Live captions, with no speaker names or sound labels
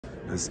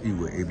Let's eat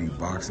with AB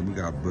Boxing. We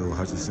got Bill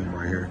Hutchinson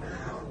right here.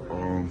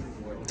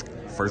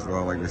 First of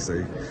all, I'd like to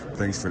say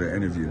thanks for the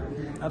interview.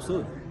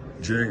 Absolutely.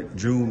 June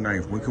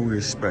 9th, what can we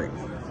expect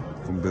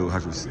from Bill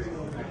Hutchinson?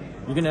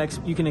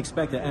 You can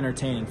expect an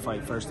entertaining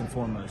fight first and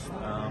foremost.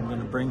 I'm going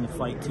to bring the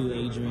fight to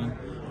Adrian.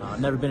 I've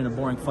never been in a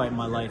boring fight in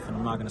my life, and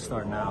I'm not going to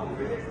start now.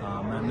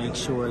 I'm going to make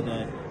sure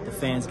that the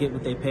fans get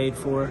what they paid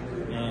for,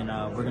 and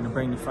we're going to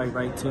bring the fight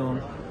right to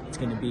them. It's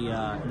going to be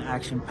an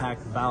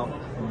action-packed bout.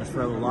 I'm going to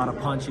throw a lot of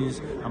punches.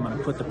 I'm going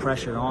to put the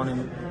pressure on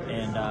him,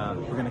 and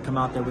we're going to come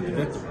out there with the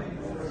victory.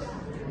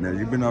 Now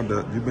you've been out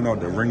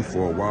the ring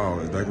for a while.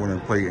 Is that going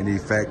to play any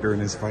factor in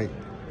this fight?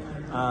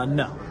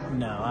 No.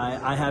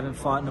 I haven't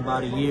fought in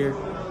about a year.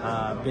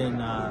 I've been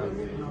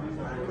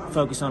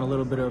focused on a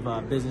little bit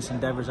of business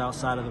endeavors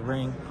outside of the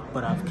ring,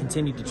 but I've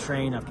continued to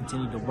train, I've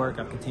continued to work,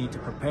 I've continued to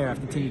prepare, I've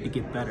continued to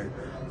get better.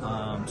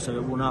 So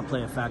it will not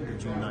play a factor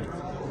June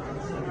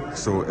 9th.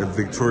 So if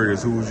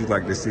victorious, who would you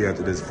like to see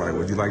after this fight?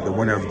 Would you like the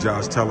winner of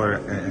Josh Taylor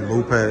and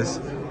Lopez?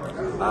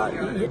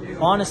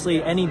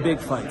 Honestly, any big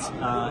fights.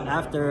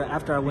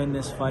 After I win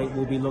this fight,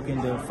 we'll be looking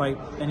to fight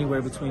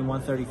anywhere between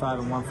 135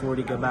 and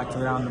 140, go back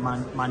to around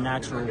my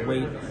natural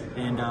weight,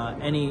 and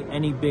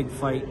any big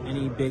fight,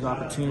 any big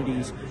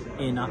opportunities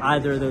in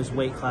either of those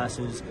weight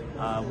classes,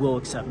 we'll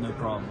accept no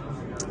problem.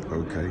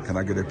 Okay, can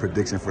I get a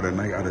prediction for the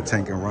night out of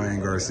Tank and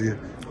Ryan Garcia?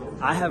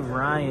 I have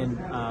Ryan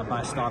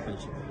by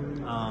stoppage.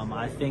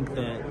 I think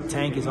that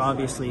Tank is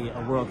obviously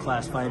a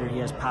world-class fighter. He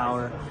has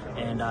power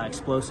and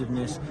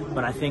explosiveness,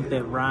 but I think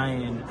that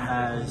Ryan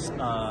has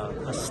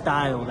a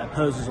style that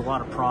poses a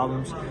lot of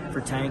problems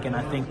for Tank, and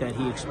I think that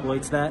he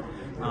exploits that.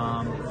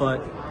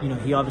 But you know,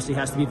 he obviously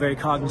has to be very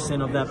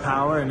cognizant of that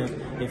power, and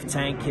if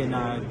Tank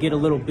can get a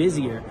little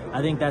busier,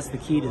 I think that's the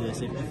key to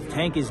this. If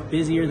Tank is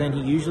busier than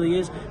he usually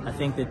is, I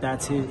think that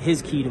that's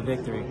his key to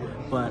victory.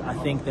 But I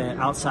think that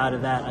outside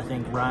of that, I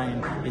think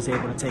Ryan is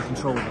able to take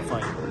control of the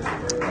fight.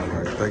 All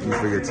right, thank you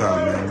for your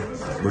time,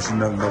 man. Wish you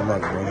nothing but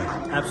luck,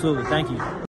 brother. Absolutely, thank you.